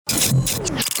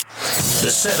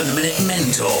The 7 Minute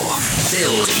Mentor.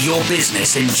 Build your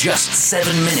business in just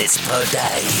 7 minutes per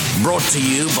day. Brought to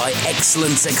you by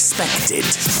Excellence Expected,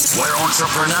 where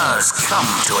entrepreneurs come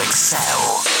to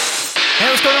excel.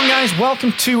 Hey, what's going on, guys?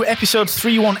 Welcome to episode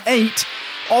 318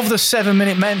 of the 7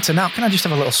 Minute Mentor. Now, can I just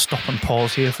have a little stop and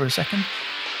pause here for a second?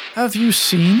 Have you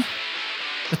seen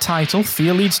the title,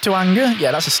 Fear Leads to Anger?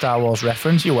 Yeah, that's a Star Wars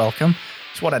reference. You're welcome.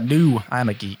 It's what I do. I am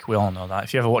a geek. We all know that.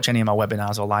 If you ever watch any of my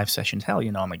webinars or live sessions, hell,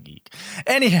 you know I'm a geek.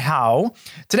 Anyhow,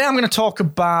 today I'm going to talk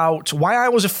about why I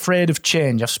was afraid of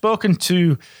change. I've spoken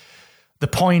to the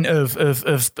point of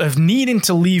needing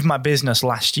to leave my business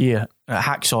last year at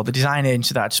Hacksaw, the design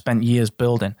agency that I'd spent years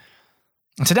building.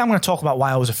 And today I'm going to talk about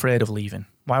why I was afraid of leaving,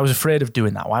 why I was afraid of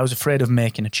doing that, why I was afraid of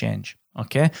making a change.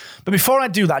 Okay? But before I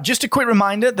do that, just a quick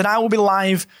reminder that I will be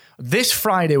live this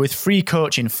Friday with free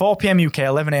coaching, 4 p.m. UK,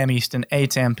 11 a.m. Eastern,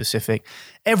 8 a.m. Pacific.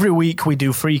 Every week we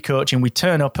do free coaching. We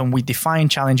turn up and we define,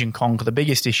 challenge, and conquer the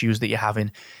biggest issues that you're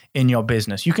having in your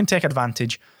business. You can take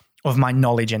advantage of my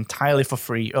knowledge entirely for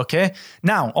free, okay?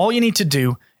 Now, all you need to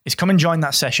do is come and join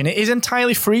that session. It is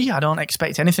entirely free. I don't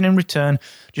expect anything in return.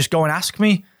 Just go and ask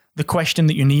me the question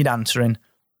that you need answering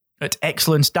at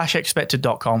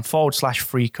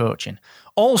excellence-expected.com/free coaching.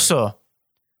 Also,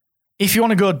 if you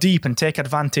want to go deep and take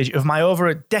advantage of my over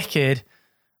a decade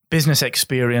business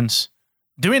experience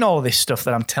doing all this stuff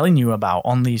that I'm telling you about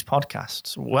on these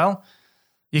podcasts, well,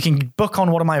 you can book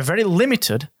on one of my very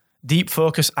limited deep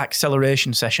focus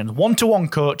acceleration sessions, one-to-one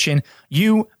coaching,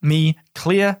 you, me,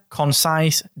 clear,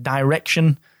 concise,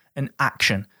 direction, and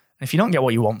action. And if you don't get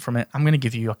what you want from it, I'm going to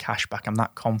give you your cash back. I'm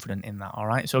that confident in that, all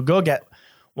right? So go get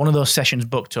one of those sessions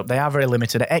booked up. They are very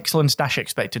limited at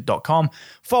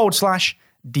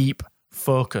excellence-expected.com/deep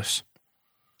focus.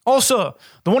 Also,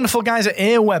 the wonderful guys at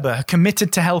Aweber are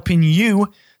committed to helping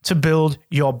you to build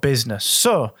your business.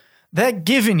 So they're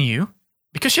giving you,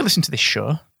 because you listen to this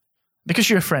show, because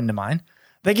you're a friend of mine,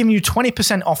 they're giving you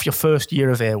 20% off your first year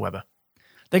of Aweber.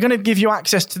 They're going to give you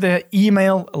access to their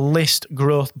email list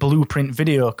growth blueprint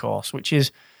video course, which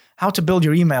is how to build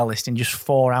your email list in just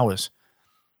 4 hours.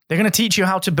 They're going to teach you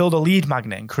how to build a lead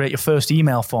magnet and create your first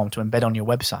email form to embed on your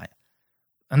website.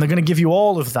 And they're going to give you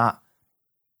all of that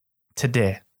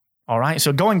today. All right?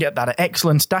 So go and get that at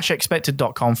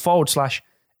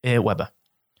excellence-expected.com/Aweber.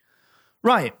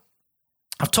 Right.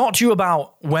 I've talked to you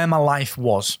about where my life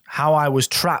was, how I was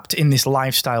trapped in this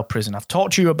lifestyle prison. I've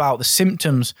talked to you about the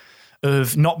symptoms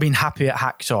of not being happy at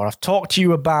Hacksaw. I've talked to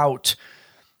you about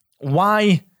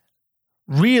why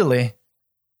really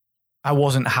I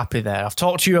wasn't happy there. I've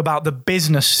talked to you about the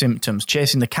business symptoms,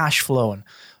 chasing the cash flow and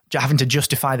having to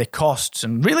justify the costs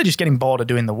and really just getting bored of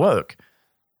doing the work.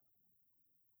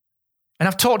 And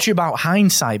I've talked to you about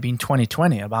hindsight being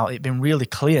 2020, about it being really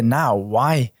clear now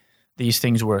why these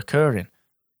things were occurring.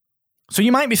 So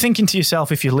you might be thinking to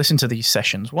yourself, if you listen to these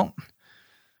sessions, well,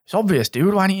 it's obvious,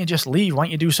 dude. Why don't you just leave? Why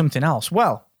don't you do something else?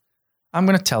 Well, I'm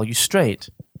going to tell you straight.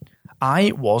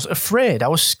 I was afraid. I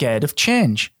was scared of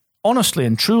change. Honestly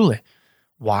and truly.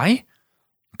 Why?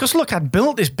 Because look, I'd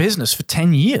built this business for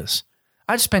 10 years.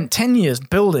 I'd spent 10 years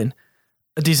building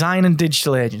a design and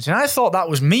digital agency. And I thought that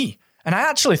was me. And I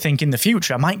actually think in the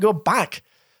future I might go back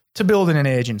to building an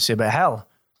agency. But hell,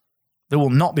 there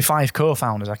will not be 5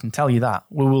 co-founders, I can tell you that.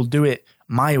 We will do it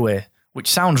my way,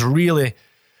 which sounds really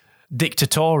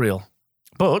dictatorial.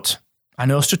 But I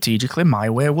know strategically my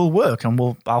way will work, and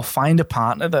I'll find a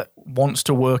partner that wants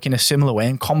to work in a similar way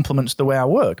and complements the way I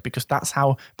work, because that's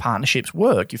how partnerships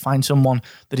work. You find someone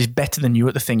that is better than you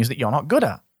at the things that you're not good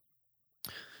at.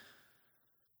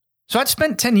 So I'd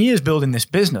spent 10 years building this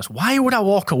business. Why would I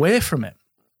walk away from it?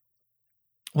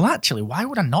 Well, actually, why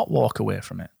would I not walk away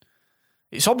from it?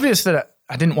 It's obvious that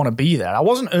I didn't want to be there. I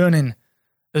wasn't earning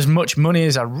as much money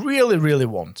as I really, really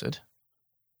wanted.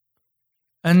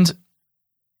 And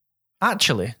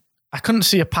actually, I couldn't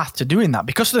see a path to doing that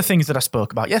because of the things that I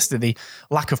spoke about yesterday, the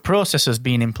lack of processes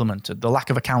being implemented, the lack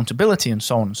of accountability, and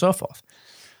so on and so forth.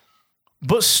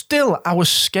 But still, I was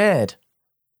scared.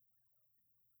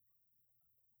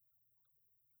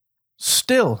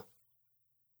 Still,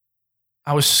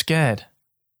 I was scared.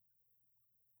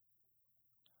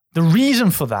 The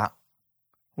reason for that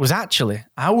was actually,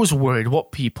 I was worried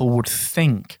what people would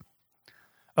think.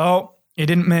 Oh, he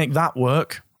didn't make that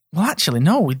work. Well, actually,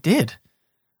 no, we did.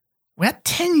 We had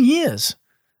 10 years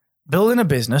building a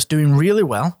business, doing really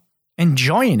well,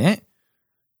 enjoying it,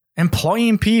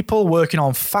 employing people, working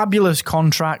on fabulous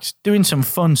contracts, doing some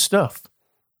fun stuff.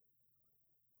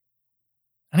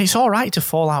 And it's all right to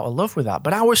fall out of love with that,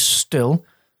 but I was still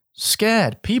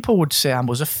scared. People would say I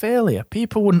was a failure.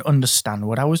 People wouldn't understand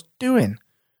what I was doing.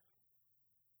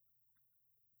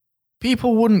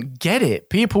 people wouldn't get it.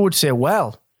 People would say,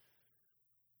 well,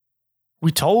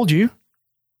 we told you.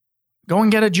 Go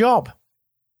and get a job.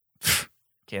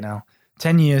 Okay, now,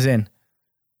 10 years in,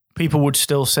 people would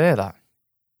still say that.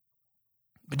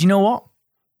 But you know what?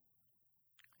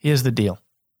 Here's the deal.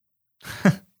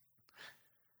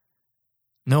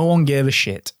 No one gave a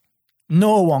shit.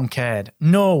 No one cared.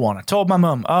 No one. I told my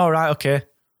mum, oh, right, okay.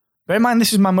 Bear in mind,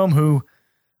 this is my mum who,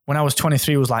 when I was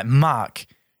 23, was like, Mark,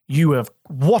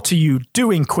 what are you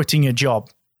doing quitting your job?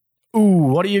 Ooh,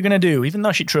 what are you going to do? Even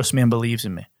though she trusts me and believes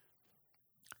in me.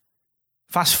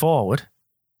 Fast forward.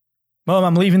 Mum,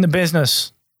 I'm leaving the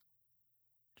business.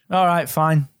 All right,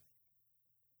 fine.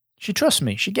 She trusts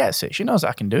me. She gets it. She knows that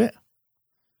I can do it.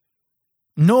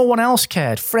 No one else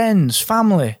cared. Friends,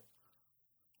 family.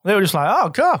 They were just like, oh,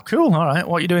 God, cool. All right,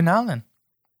 what are you doing now then?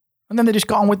 And then they just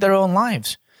got on with their own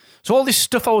lives. So all this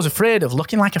stuff I was afraid of,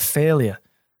 looking like a failure.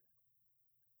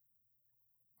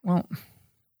 Well,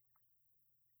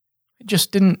 it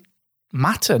just didn't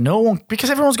matter. No one,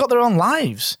 because everyone's got their own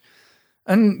lives.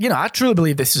 And, I truly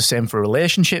believe this is the same for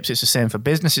relationships. It's the same for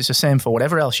business. It's the same for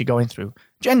whatever else you're going through.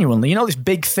 Genuinely, this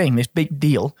big thing, this big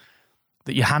deal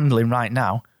that you're handling right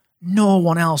now, no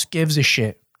one else gives a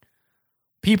shit.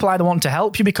 People either want to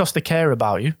help you because they care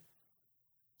about you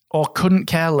or couldn't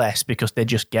care less because they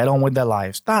just get on with their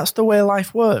lives. That's the way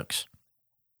life works.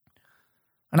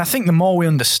 And I think the more we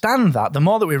understand that, the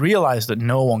more that we realize that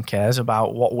no one cares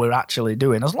about what we're actually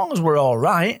doing. As long as we're all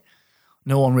right,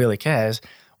 no one really cares.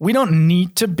 We don't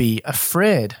need to be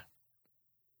afraid.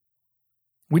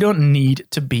 We don't need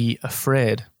to be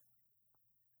afraid.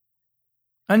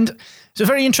 And it's a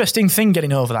very interesting thing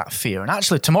getting over that fear. And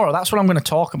actually tomorrow, that's what I'm going to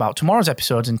talk about. Tomorrow's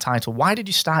episode is entitled, Why Did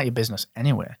You Start Your Business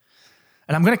Anyway?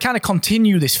 And I'm going to kind of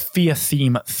continue this fear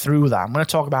theme through that. I'm going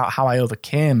to talk about how I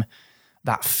overcame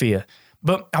that fear.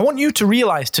 But I want you to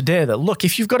realize today that, look,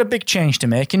 if you've got a big change to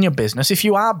make in your business, if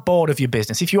you are bored of your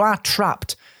business, if you are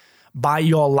trapped by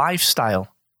your lifestyle,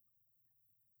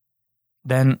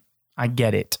 then I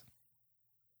get it.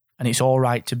 And it's all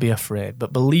right to be afraid.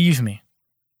 But believe me,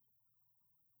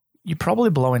 you're probably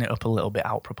blowing it up a little bit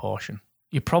out of proportion.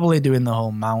 You're probably doing the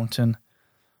whole mountain,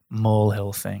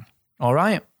 molehill thing. All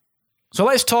right? So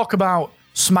let's talk about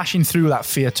smashing through that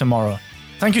fear tomorrow.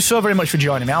 Thank you so very much for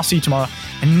joining me. I'll see you tomorrow.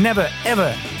 And never,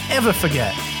 ever, ever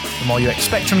forget, the more you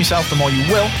expect from yourself, the more you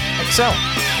will excel.